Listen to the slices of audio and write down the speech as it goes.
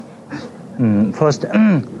First,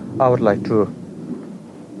 I would like to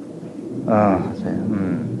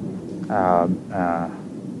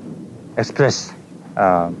express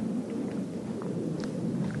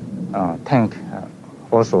thank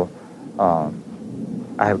also I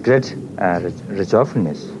have great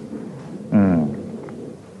resolveness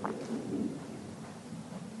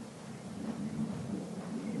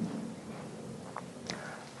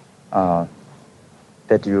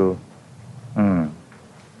that you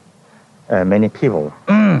many people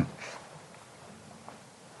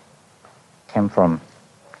came from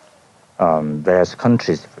various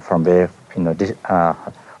countries, from very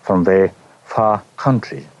from very far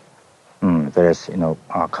countries, various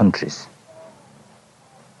countries.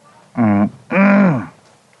 To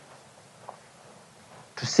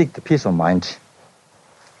seek the peace of mind.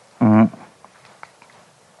 I'm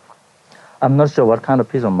not sure what kind of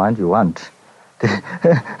peace of mind you want.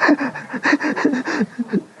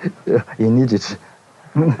 You need it.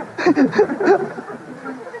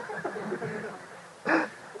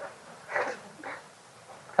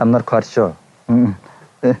 I'm not quite sure.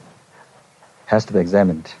 Has to be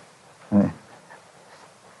examined.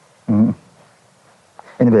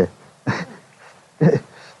 Anyway,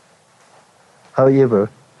 however,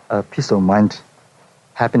 peace of mind,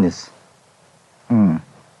 happiness.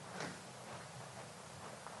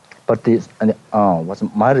 But this,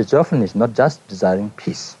 my resolve is not just desiring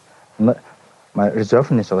peace. My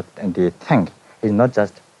resolveness and the thank is not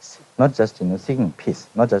just seeking peace,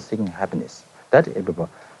 not just seeking happiness. That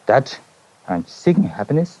seeking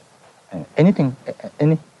happiness, anything,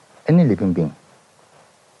 any living being,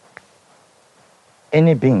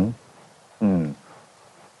 any being who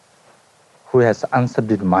has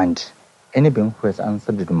unsubdued mind, any being who has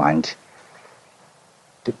unsubdued mind,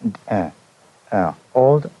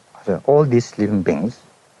 all these living beings,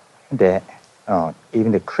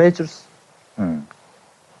 even the creatures,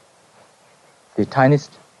 the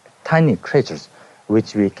tiny creatures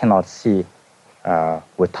which we cannot see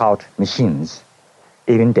without machines,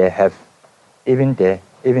 even they have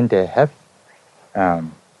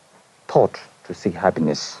thought to seek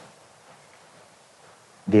happiness.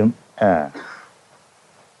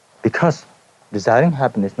 Because desiring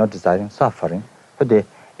happiness, not desiring suffering, but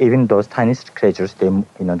even those tiniest creatures, they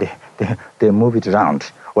move it around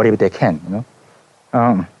whatever they can.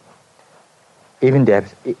 Even they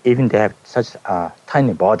have such a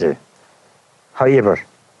tiny body. However,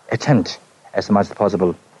 attempt as much as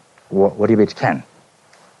possible whatever it can.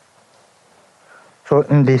 So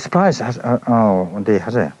in the surprise, I'm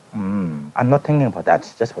not thinking about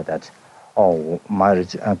that, just for that. My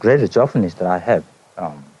great resolveness that I have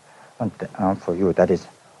for you, that is,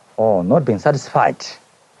 not being satisfied.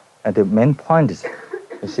 And the main point is,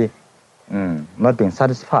 you see, not being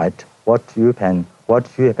satisfied what you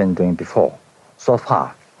have been doing before, so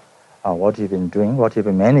far, what you've been doing, what you've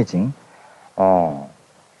been managing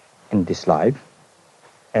in this life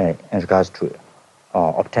in regards to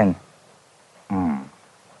obtain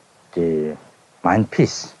the mind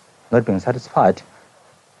peace, not being satisfied,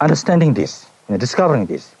 understanding this, discovering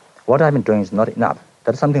this, what I've been doing is not enough.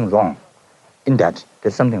 There's something wrong in that.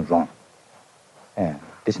 There's something wrong.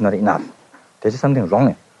 This is not enough. There's something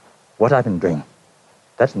wrong. What I've been doing,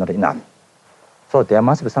 that's not enough. So there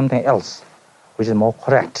must be something else, which is more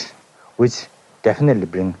correct, which definitely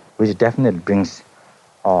brings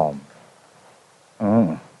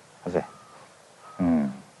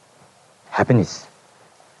happiness,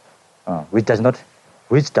 which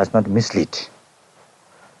does not mislead.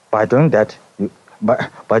 By doing that,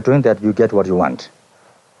 you get what you want.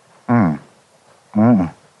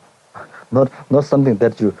 Not something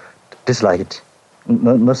that you dislike it,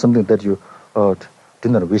 not something that you do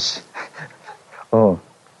not wish.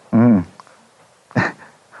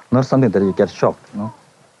 Not something that you get shocked.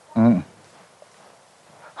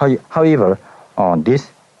 However, this,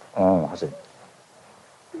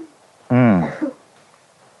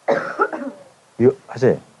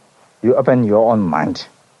 you open your own mind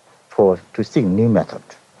to seek new method.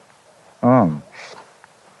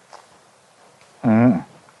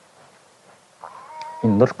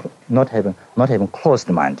 In not having closed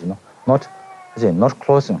mind, not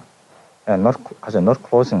closing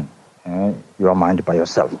your mind by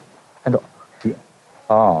yourself, and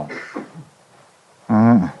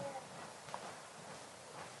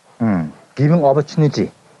giving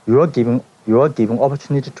opportunity. You are giving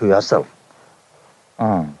opportunity to yourself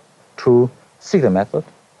to seek the method,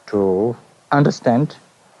 to understand,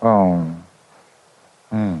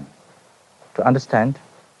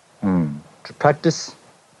 to practice,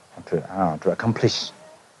 to accomplish,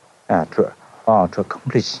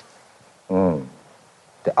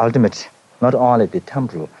 the ultimate not only the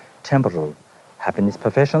temporal happiness,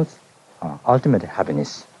 perfections, ultimate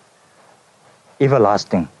happiness,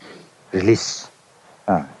 everlasting release,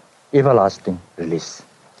 everlasting release.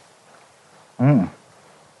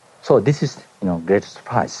 So this is, great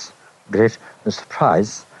surprise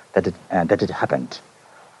that it happened.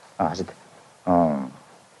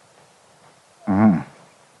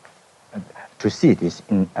 To see this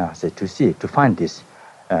to find this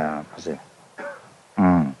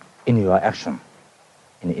in your action,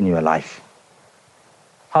 in your life.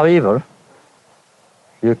 However,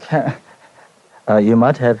 you can you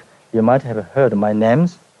might have heard my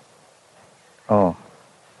names in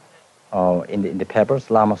the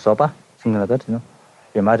papers, Lama Sopa, something like that.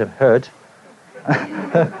 You might have heard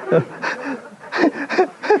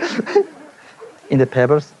in the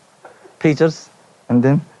papers, pictures, and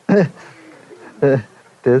then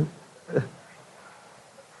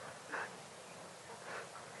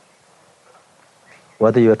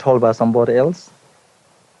whether you are told by somebody else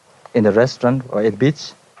in the restaurant or at the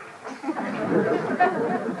beach,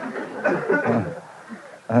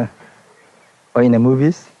 or in the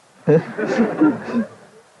movies.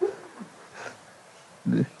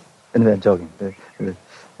 Anyway, I'm joking.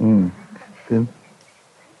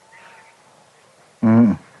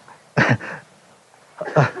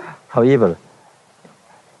 However,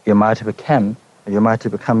 you might have come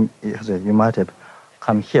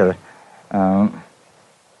here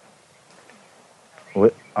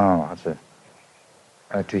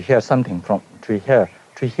to hear something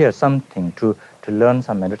to learn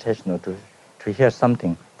some meditation, or to hear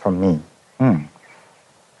something from me.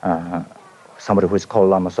 Somebody who is called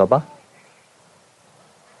Lama Sopa.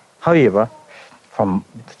 However, from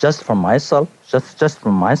myself, just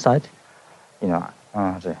from my side, I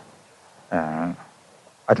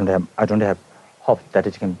don't have hope that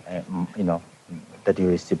it can, that you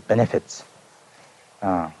receive benefits,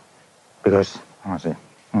 because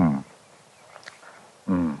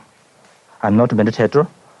I'm not a meditator,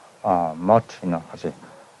 not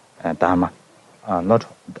Dharma, not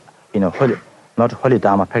holy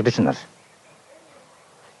Dharma practitioner.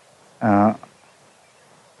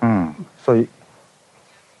 So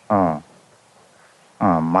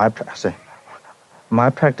my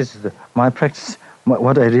practice,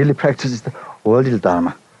 what I really practice is the worldly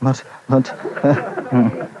Dharma, not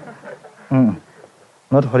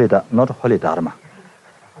holy Dharma.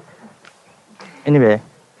 Anyway,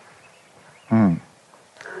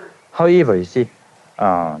 however, you see,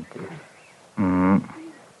 but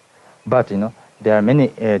there are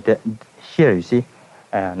many here. You see,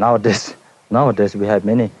 nowadays we have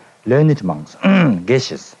many learned monks,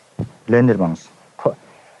 geishas, learned monks,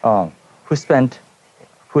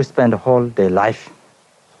 who spend whole their life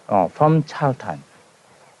from child time,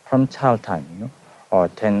 or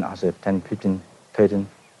 10, 15, 13,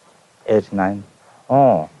 8, 9,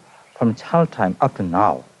 from child time up to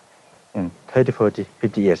now, in 30, 40,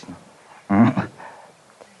 50 years now.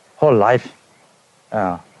 Whole life,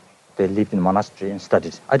 they lived in monastery and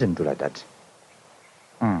studied. I didn't do like that.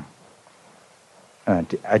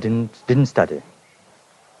 I didn't study.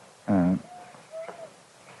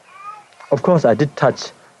 Of course, I did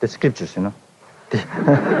touch the scriptures,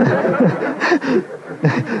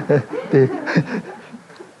 They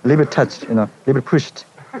little touched, little pushed,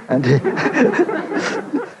 and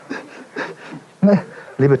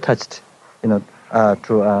little touched, to how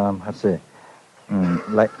to say,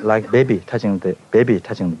 like baby touching the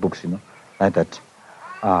books, like that,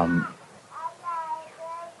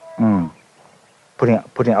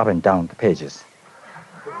 putting up and down the pages.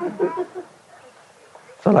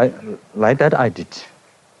 So like that I did.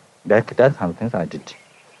 That kind of things I did.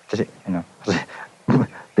 Just,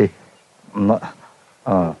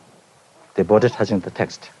 the body touching the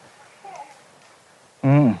text.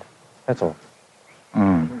 That's all.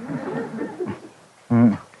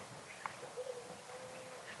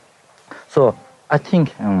 So I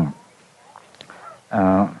think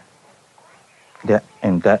they're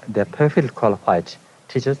perfectly qualified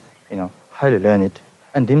teachers, highly learned,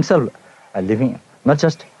 and themselves are living not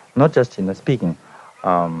just speaking,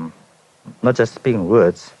 not just speaking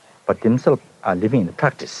words, but themselves are living in the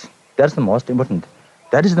practice. That's the most important.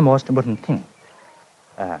 That is the most important thing.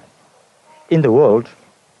 In the world,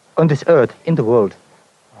 on this earth, in the world,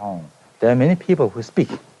 there are many people who speak.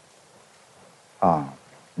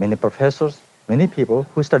 Many professors, many people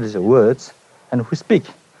who study the words and who speak,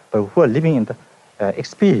 but who are living in the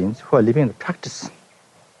experience, who are living in the practice.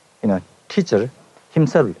 Teacher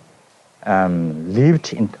himself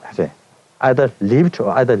lived in either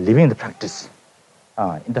living the practice,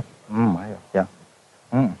 in the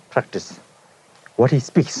practice. what he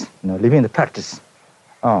speaks, living the practice,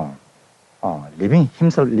 living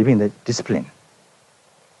the discipline.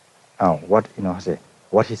 What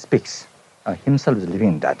he speaks, himself is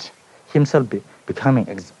living that. Himself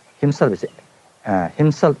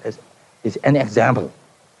is an example.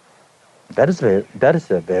 That is very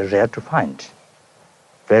rare to find.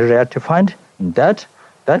 Very rare to find that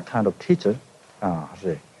kind of teacher,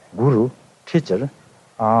 guru, teacher,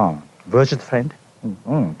 virtuous friend.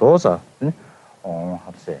 Those are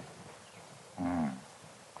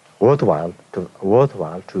worthwhile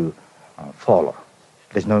to follow.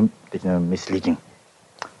 There's no misleading.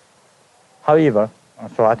 However,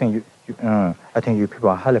 so I think you people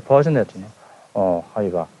are highly fortunate,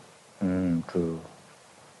 however, to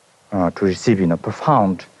receive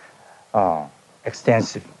profound,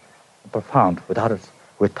 extensive, profound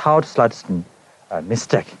without slightest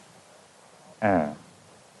mistake.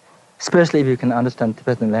 Especially if you can understand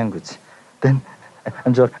Tibetan language, then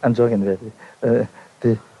I'm joking.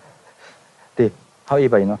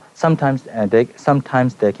 However, sometimes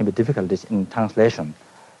there can be difficulties in translation.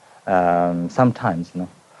 Sometimes,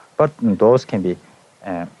 but those can be,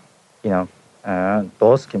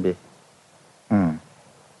 those can be,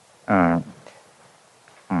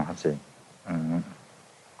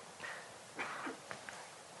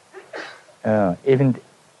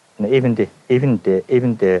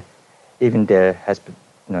 even there has been,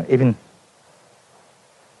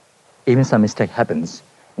 even some mistake happens,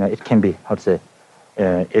 it can be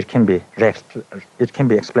it can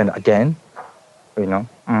be explained again,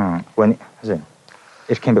 when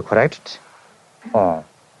it can be corrected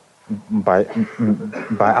by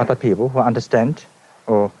other people who understand,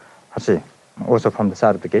 or also from the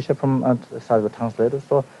side of the geshe, from the side of the translator.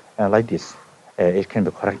 So like this, it can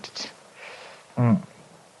be corrected.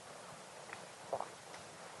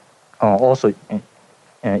 Also,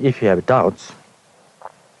 if you have doubts,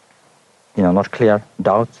 not clear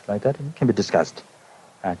doubts like that, it can be discussed,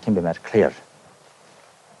 can be made clear.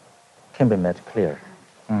 Can be made clear.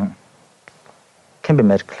 Can be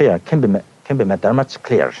made clear. Can be made that much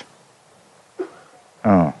clear.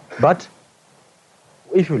 But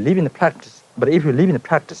if you live in the practice,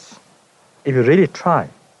 if you really try,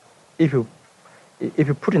 if you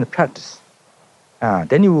put in the practice,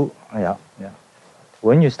 then you,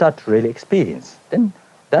 when you start to really experience, then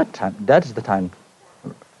that is the time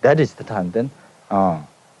then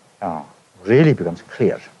really becomes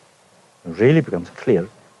clear. Really becomes clear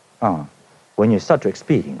when you start to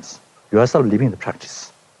experience yourself living the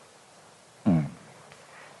practice.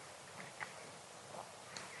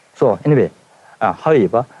 So anyway,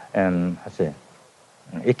 however,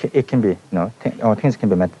 it can be, things can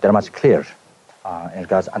be made very much clear in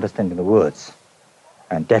regards to understanding the words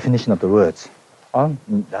and definition of the words,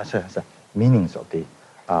 that's the meanings of the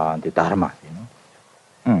Dharma,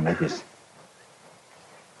 like this.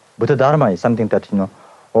 Buddha Dharma is something that,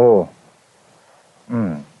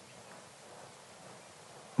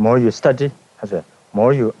 more you study,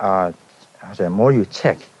 more you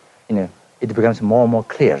check, it becomes more and more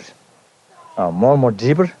clear, more and more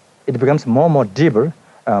deeper. It becomes more and more deeper,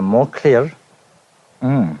 more clear.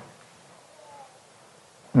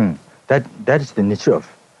 That is the nature of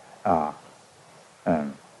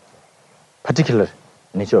particular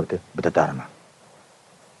nature of the Buddha Dharma.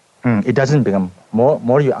 It doesn't become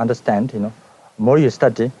more you understand, more you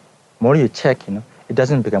study, more you check, it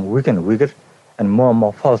doesn't become weaker and weaker, and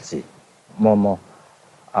more falsy, more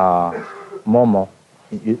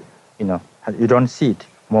you don't see it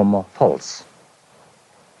more and more false.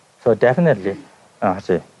 So definitely,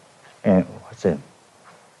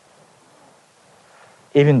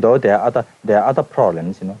 even though there are other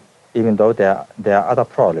problems, even though there are other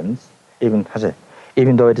problems, even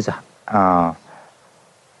though it is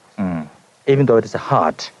even though it is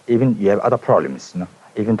hard, even you have other problems,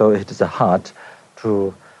 even though it is hard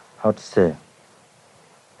to,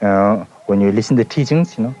 when you listen to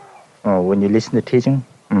teachings, when you listen to teaching,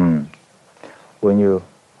 when you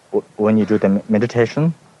do the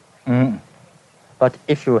meditation, but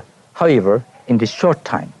if you, however, in this short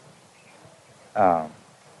time,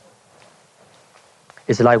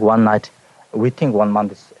 it's like one night. We think 1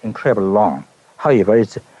 month is incredibly long. However,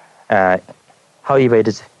 it is.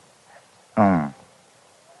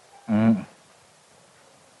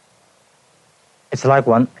 It's like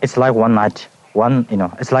one night.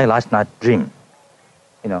 It's like last night dream.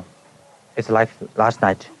 It's like last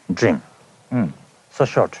night dream. So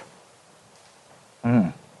short.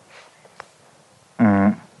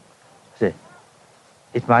 See,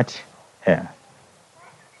 it might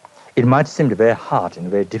seem very hard and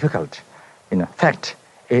very difficult. Fact,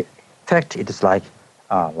 it is like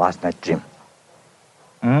last night dream.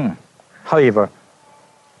 However,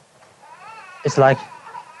 it's like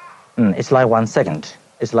 1 second.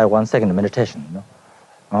 It's like 1 second meditation.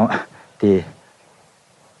 The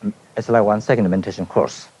It's like 1 second meditation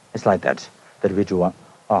course. It's like that we do.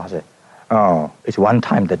 It's one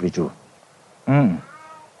time that we do.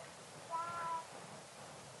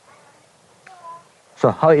 So,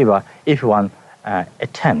 however, if one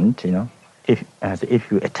attend,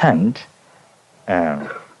 if you attend,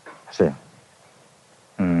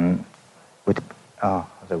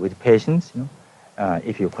 with patience,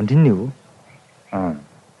 if you continue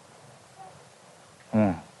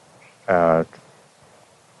to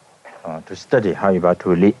study, however,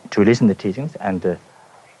 to listen to teachings and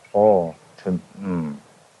or to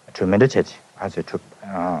meditate, to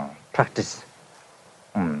practice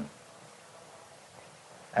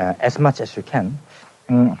as much as you can.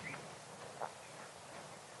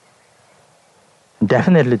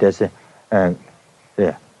 Definitely, there's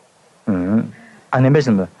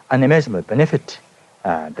unimaginable benefit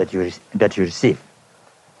that you receive.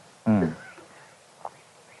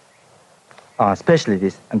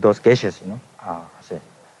 Especially those cases,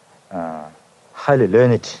 highly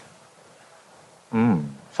learned.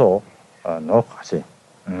 So no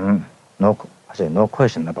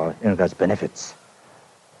question about regards benefits.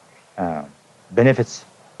 Benefits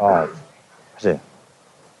of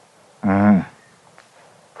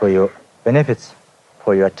for your benefits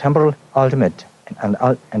for your temporal ultimate and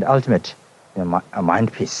ultimate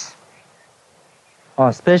mind peace.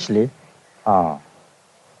 Especially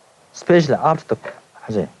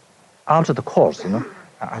after the course,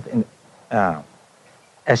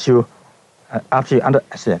 as you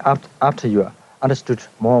after you understood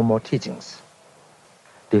more and more teachings,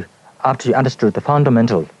 after you understood the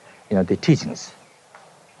fundamental, the teachings.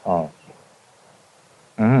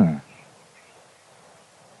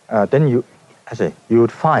 Then you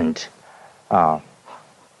would find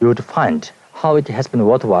how it has been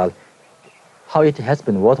worthwhile.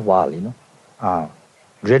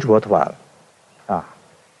 Great worthwhile.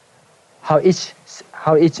 How each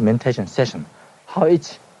meditation session, how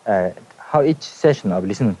each session of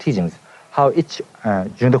listening to teachings, how each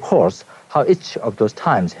during the course, how each of those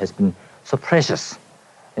times has been so precious,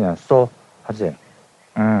 how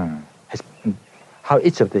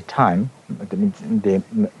each of the time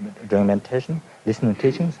during meditation, listening to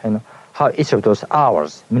teachings, how each of those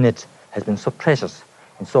hours, minutes has been so precious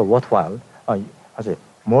and so worthwhile.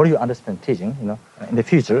 More you understand teaching, in the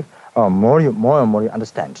future, more and more you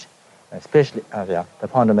understand, especially the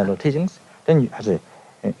fundamental teachings. Then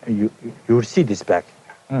you will see this back.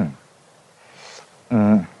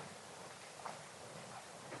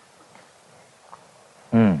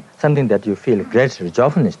 Something that you feel great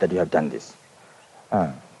joyfulness that you have done this.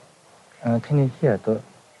 Can you hear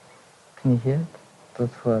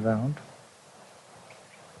those who are around?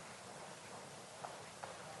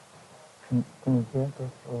 Can you hear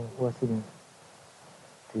those who are sitting?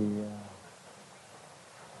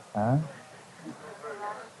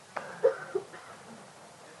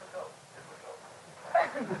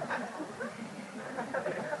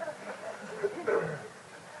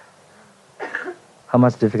 How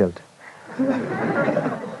much difficult?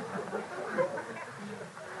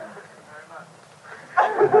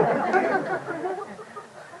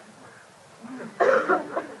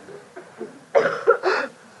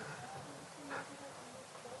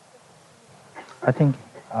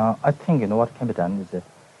 I think what can be done is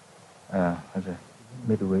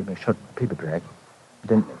maybe we make short paper break,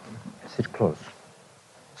 then sit close,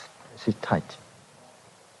 sit tight.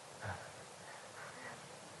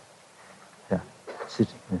 Sit.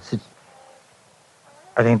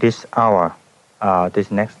 I think this hour,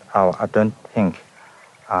 this next hour, I don't think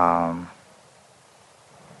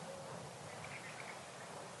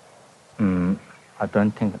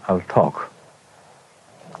I'll talk.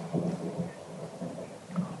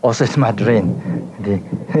 Also, it's my dream.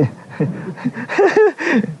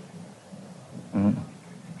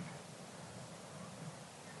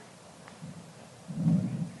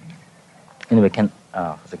 Anyway,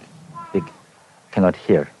 we cannot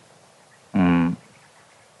hear.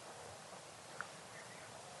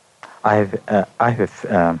 I have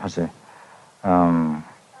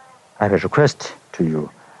a request to you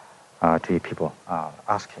people,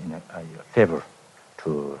 ask a favor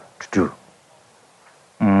to do.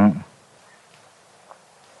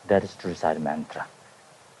 That is to recite mantra,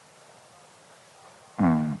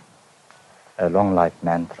 a long life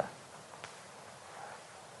mantra.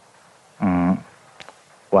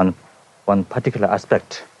 One particular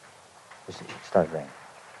aspect is starting.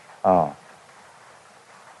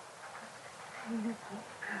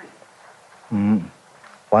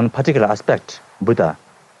 one particular aspect, Buddha,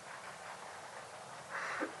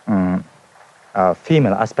 a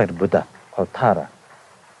female aspect Buddha called Tara.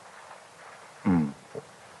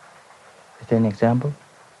 Is there an example?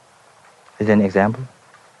 Is there an example?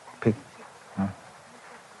 Pick.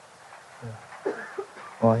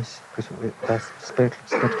 Voice. That's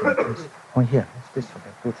spectrum. Please. Oh, here. This one.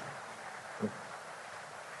 Good.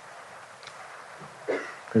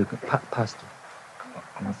 You can pass it.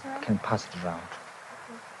 Can pass it around.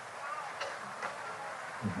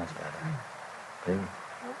 Much better. Very good.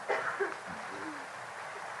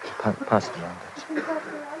 Pass it around.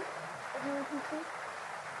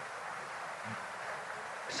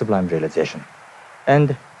 Sublime realization.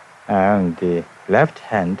 And the left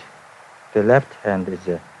hand is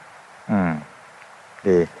the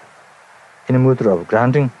in a mudra of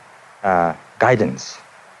grounding, guidance,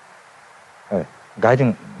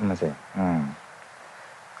 guiding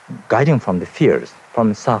from the fears,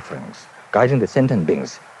 from sufferings, guiding the sentient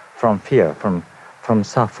beings from fear, from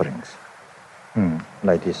sufferings,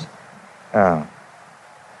 like this.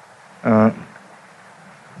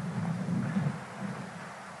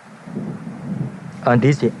 And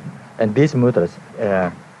these mudras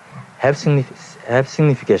have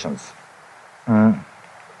significations.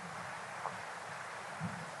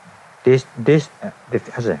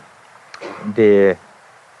 The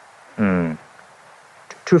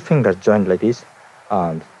two fingers joined like this,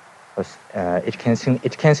 it can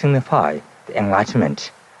signify the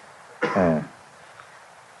enlightenment,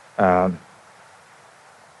 the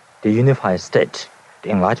unified state, the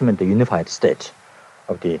enlightenment, the unified state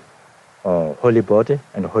of the holy body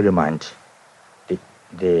and holy mind,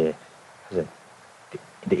 the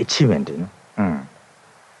achievement,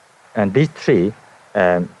 and these three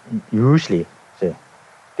usually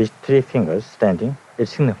these three fingers standing, it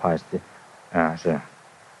signifies the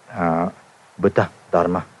Buddha,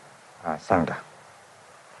 Dharma, Sangha,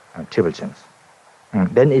 triple gems.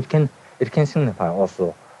 Then it can signify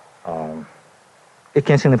also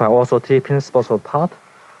three principles of path,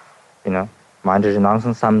 mind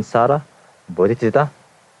renouncing samsara, bodhicitta,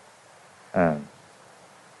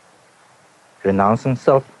 renouncing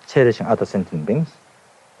self, cherishing other sentient beings,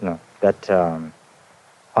 that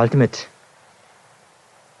ultimate,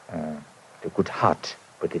 the good heart,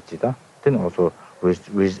 bodhicitta. Then also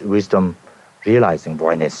wisdom, realizing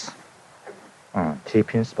voidness. Three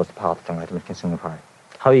principles of path of enlightenment can signify.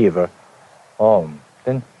 However,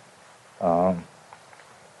 then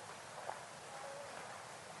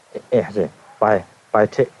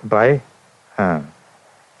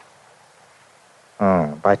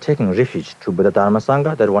by taking refuge to Buddha, Dharma,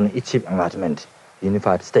 Sangha, that one achieve enlightenment,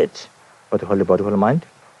 unified state of the holy body, holy mind.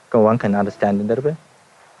 One can understand in that way.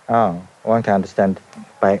 One can understand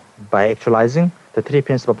by actualizing the three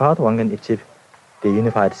principal paths, one can achieve the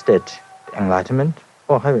unified state, the enlightenment.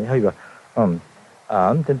 However, then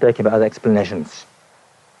there can be other explanations.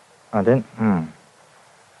 And then,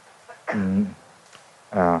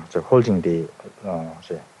 so holding the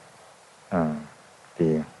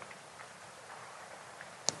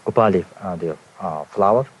upali, the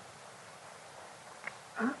flower,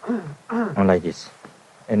 like this.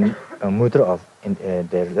 And mudra of in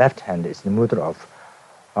the left hand is the mudra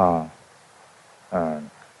of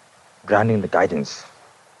grounding the guidance,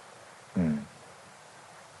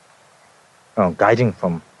 guiding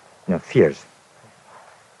from fears,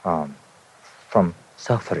 from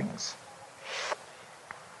sufferings,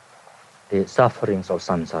 the sufferings of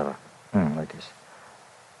samsara, like this.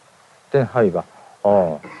 Then, however,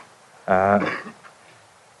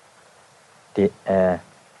 the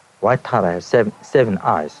white Tara has seven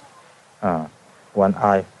eyes. One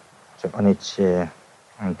eye on each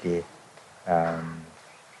on the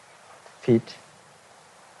feet.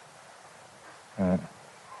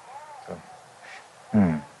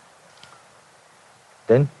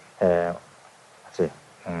 Then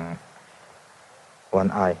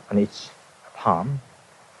one eye on each palm,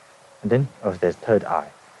 and then there's third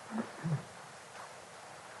eye.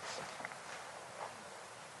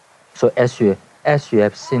 So as you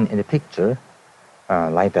have seen in the picture,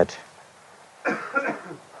 like that,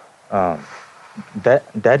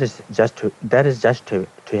 that is just to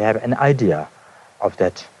have an idea of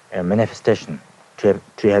that manifestation, to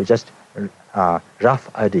have just rough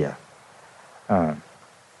idea.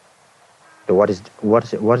 What is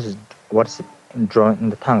drawn in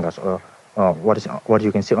the tangas, or what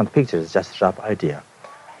you can see on the picture is just rough idea.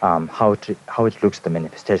 How it looks, the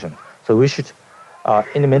manifestation. So we should,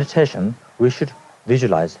 in the meditation, we should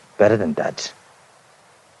visualize better than that,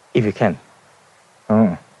 if you can.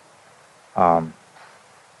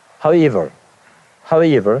 However,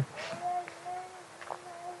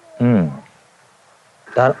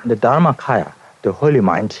 The Dharmakaya, the holy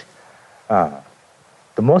mind,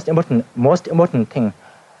 the most important thing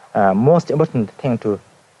to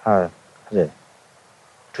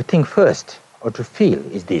think first or to feel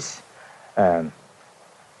is this.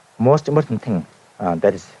 Most important thing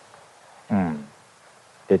that is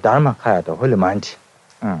the Dharmakaya, the holy mind.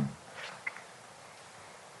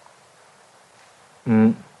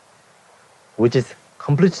 Which is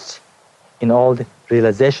complete in all the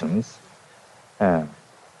realizations and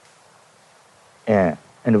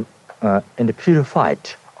purified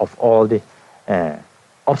of all the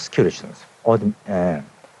obscurations, all the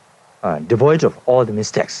devoid of all the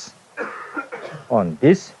mistakes. On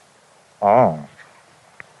this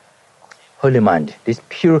holy mind, this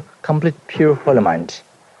complete pure holy mind,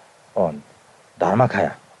 on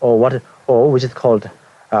Dharmakaya, or which is called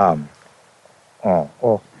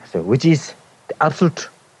which is the absolute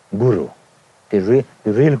guru, the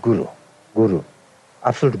real guru,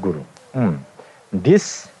 absolute guru.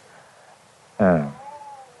 This in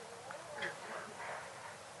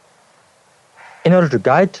order to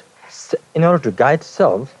guide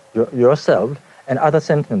yourself and other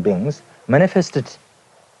sentient beings manifested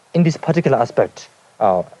in this particular aspect,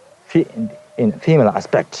 in female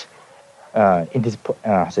aspect, in this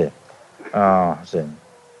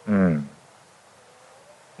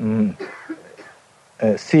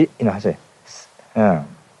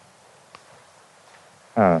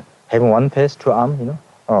having one face, two arms,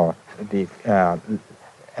 or the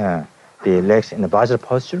legs in the Vajra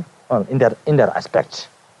posture, in that aspect.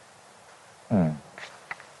 And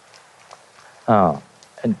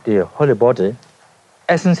the holy body,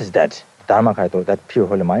 essence is that Dharmakaya, that pure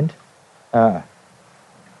holy mind,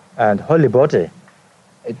 and holy body,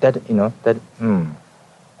 that in the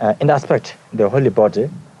aspect, the holy body,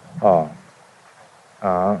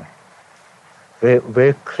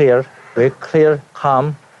 very clear,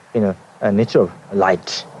 calm, nature of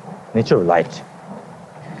light.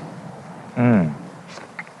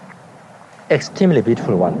 Extremely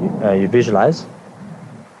beautiful one. You visualize.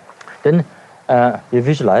 Then you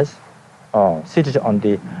visualize seated on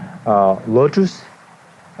the lotus,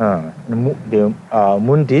 the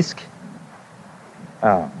moon disk.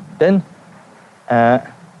 Then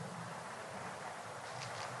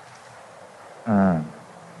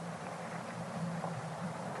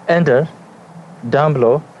enter down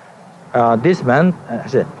below. This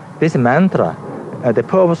mantra, the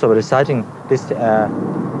purpose of reciting this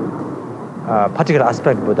particular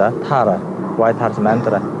aspect of Buddha, Tara, White Heart's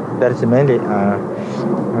mantra, that is mainly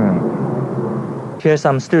here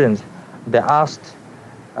some students, they asked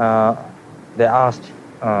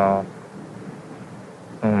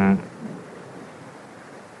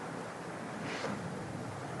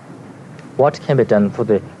what can be done for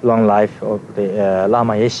the long life of the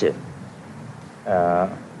Lama Yeshe.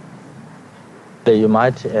 That you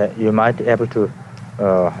might be able to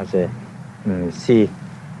see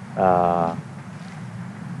Lama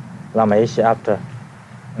Yeshe after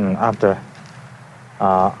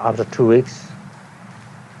 2 weeks.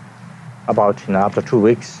 After 2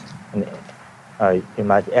 weeks, and you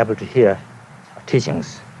might be able to hear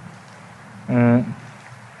teachings.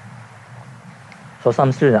 So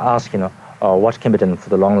some students ask, what can be done for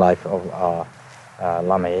the long life of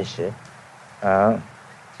Lama Yeshe.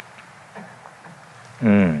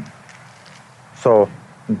 So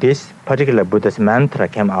this particular Buddha's mantra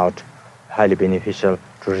came out highly beneficial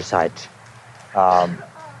to recite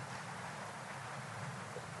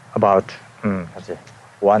about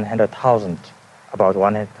 100,000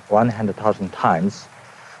 times.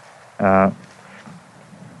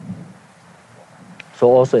 So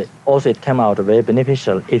also it came out very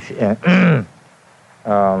beneficial if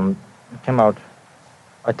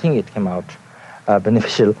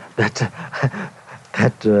beneficial that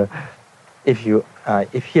if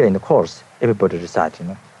here in the course everybody recite,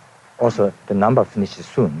 also the number finishes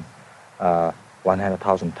soon,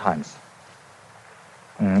 100,000 times.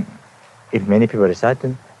 If many people recite,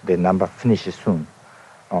 the number finishes soon,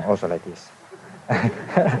 also like this.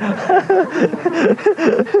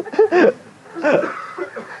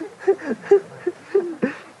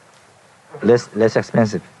 Less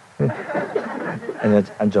expensive.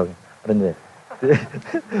 I'm joking.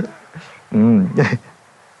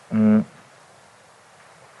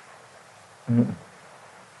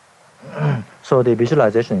 So the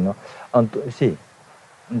visualization, see,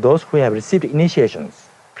 those who have received initiations,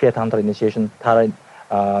 Kriya Tantra initiation,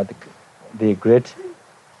 the great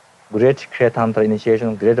Kriya Tantra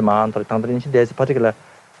initiation, great Mahantra Tantra initiation, there's a particular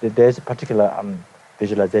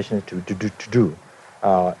visualization to do.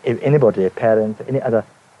 If anybody, a parent, any other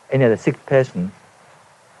sick person,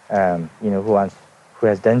 who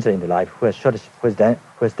has danger in the life, who has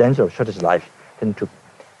danger of shortage life, then to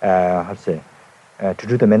to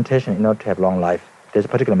do the meditation in order to have long life. There's a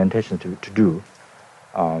particular meditation to do,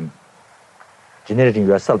 generating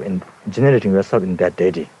yourself in that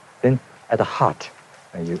deity. Then at the heart,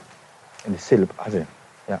 in the silb,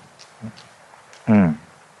 yeah, and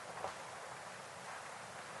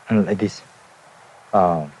like this.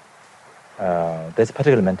 There's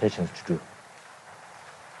particular meditations to do.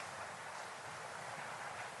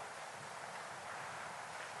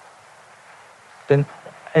 Then,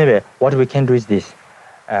 anyway, what we can do is this.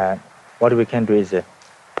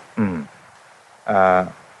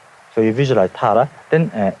 So you visualize Tara,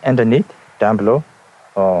 then underneath, down below,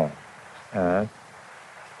 so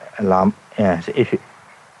if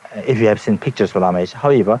you have seen pictures of Lama Yeshe,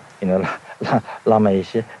 however, Lama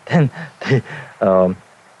Yeshe, then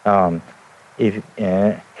if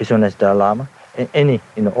he's known as Dalai Lama,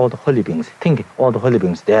 all the holy beings, think all the holy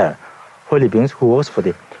beings there, holy beings who works for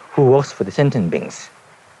the sentient beings,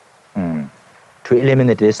 to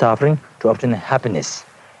eliminate their suffering, to obtain happiness.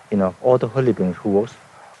 All the holy beings who works,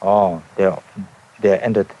 they're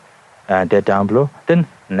ended, they're down below. Then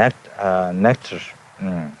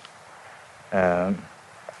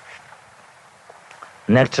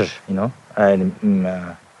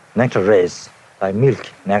nectar rays like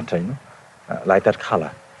milk nectar, like that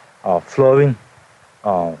color, flowing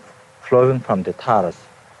from the Tara's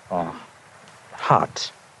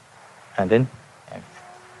heart, and then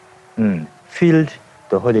filled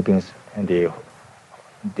the holy beings and the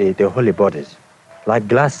holy bodies, like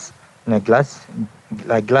glass, glass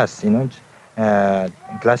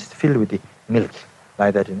is filled with the milk,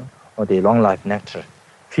 like that, or the long life nectar,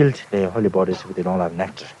 filled the holy bodies with the long life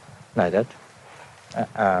nectar, like that.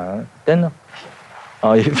 Then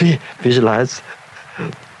if we visualize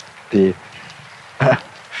the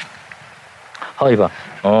however,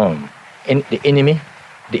 the enemy,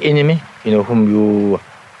 whom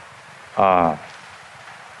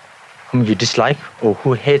you dislike or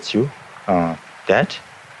who hates you, that,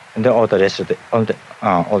 and then all the rest of the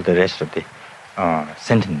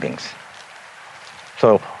sentient beings.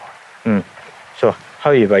 So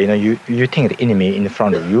however, you think the enemy in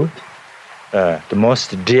front of you, the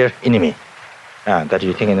most dear enemy that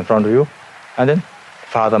you think in front of you, and then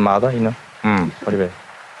father, mother, whatever.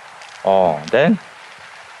 Then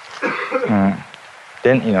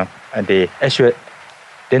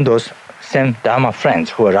those same Dharma friends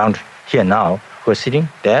who are around here now, who are sitting,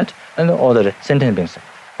 that, and all the sentient beings,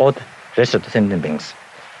 all the rest of the sentient beings,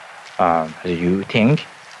 you think,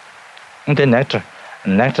 and the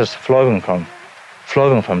nectar's flowing from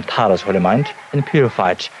Tara's holy mind, and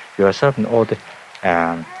purified yourself and all the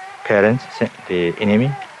parents, the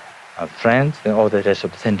enemy, friends, and all the rest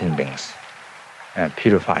of the sentient beings,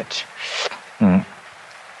 purified.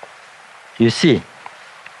 You see,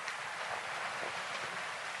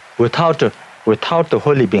 without the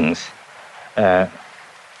holy beings,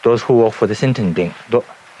 those who work for the sentient being,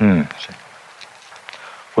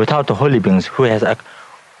 without the holy beings who has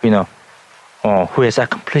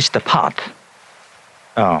accomplished the path,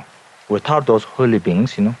 without those holy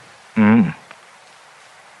beings,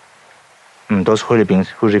 those holy beings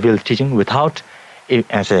who reveal teaching,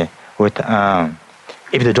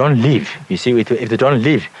 if they don't live, you see, if they don't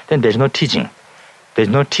live, then there's no teaching. There's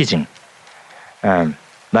no teaching.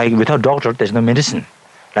 Like without doctor, there's no medicine.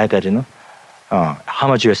 Like that, how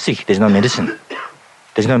much you're sick, there's no medicine.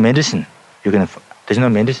 There's no medicine. There's no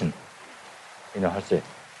medicine.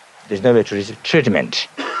 There's no way to receive treatment.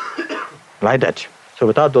 Like that. So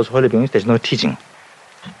without those holy beings, there's no teaching.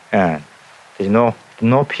 There's no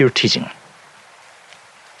pure teaching.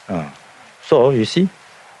 So you see,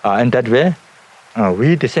 in that way,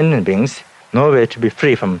 we the sentient beings know where to be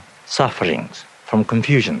free from sufferings, from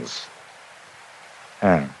confusions.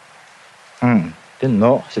 So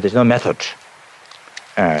there's no method.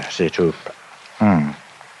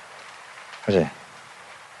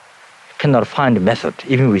 Cannot find a method.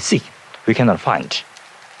 Even we seek, we cannot find.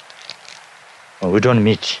 We don't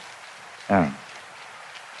meet. So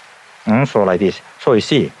like this. So you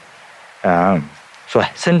see, so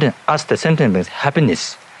as the sentient beings,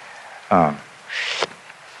 happiness,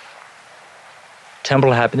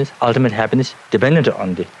 temporal happiness, ultimate happiness, dependent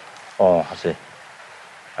on the,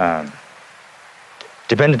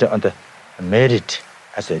 dependent on the merit,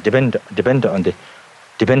 dependent on the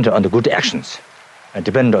good actions,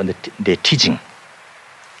 dependent on the teaching,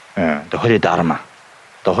 the holy dharma.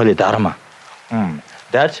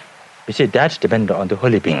 That you see, that depends on the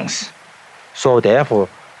holy beings. So therefore,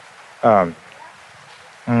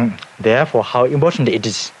 how important it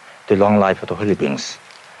is, the long life of the holy beings.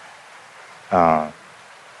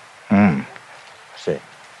 say,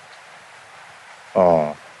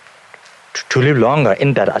 to live longer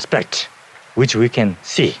in that aspect, which we can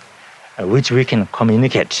see, which we can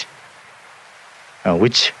communicate,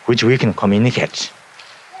 which we can communicate.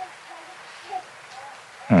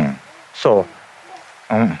 So,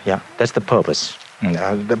 yeah, that's the purpose.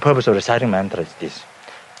 The purpose of reciting mantra is this.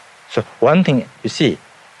 So one thing you see,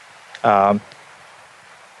 the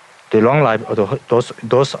long life of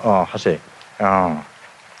those how say,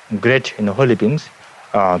 great holy beings,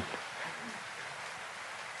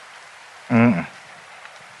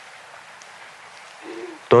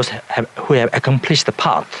 those who have accomplished the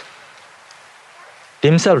path,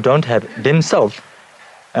 themselves don't have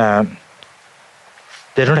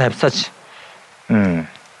they don't have such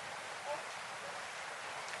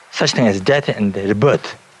thing as death and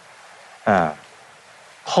rebirth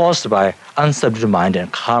caused by unsubdued mind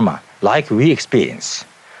and karma, like we experience.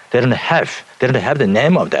 They don't have the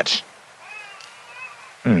name of that.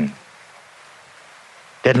 They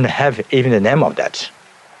don't have even the name of that.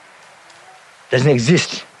 Doesn't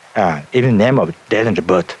exist even the name of death and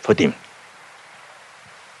rebirth for them.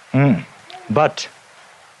 But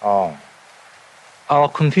our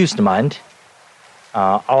confused mind,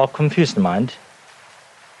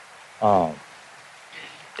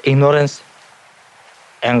 ignorance,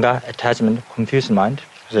 anger, attachment, confused mind,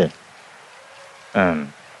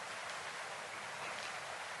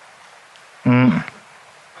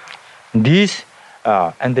 these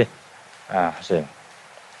and the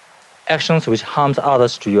actions which harms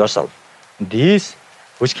others to yourself, these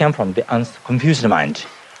which come from the confused mind,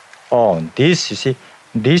 these, you see,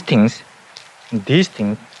 these things, these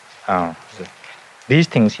things, these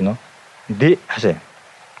things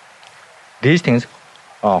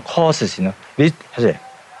causes,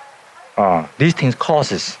 these things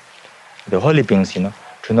causes the holy beings,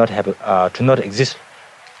 to not have, to not exist,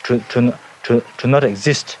 to not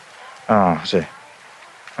exist,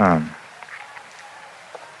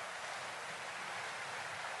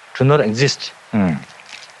 to not exist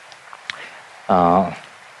a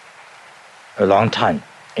long time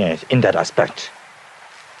in that aspect.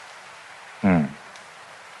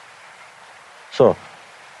 So,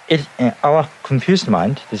 our confused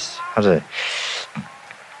mind is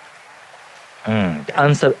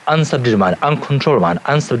unsubdued mind, uncontrolled mind,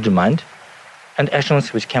 unsubdued mind, and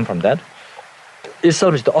actions which came from that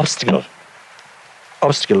itself is the obstacle.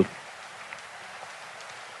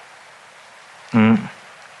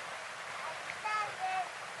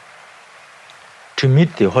 To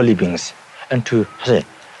meet the holy beings, and to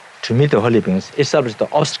meet the holy beings itself is the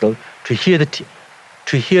obstacle to hear the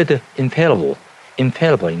infallible,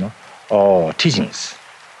 teachings.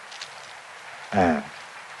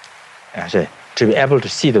 To be able to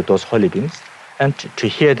see those holy beings and to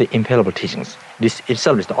hear the infallible teachings. This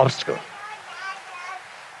itself is the obstacle.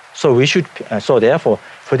 So we should, so therefore,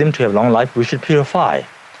 for them to have long life, we should purify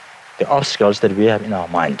the obstacles that we have in our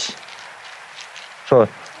mind. So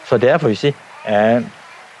therefore, you see,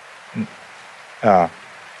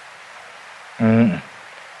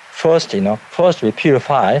 first we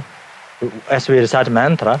purify as we recite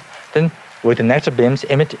mantra. Then with the nectar beams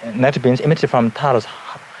emitted from Tara's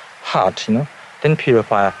heart, then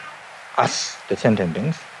purify us, the sentient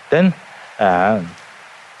beings. Then at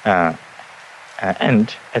the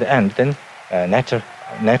end, then nectar,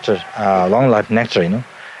 long life nectar,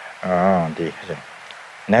 the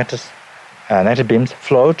nectar beams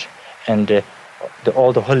float, and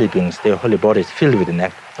all the holy beings, their holy bodies filled with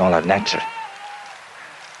the long life nectar.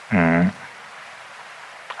 I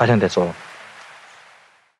think that's all.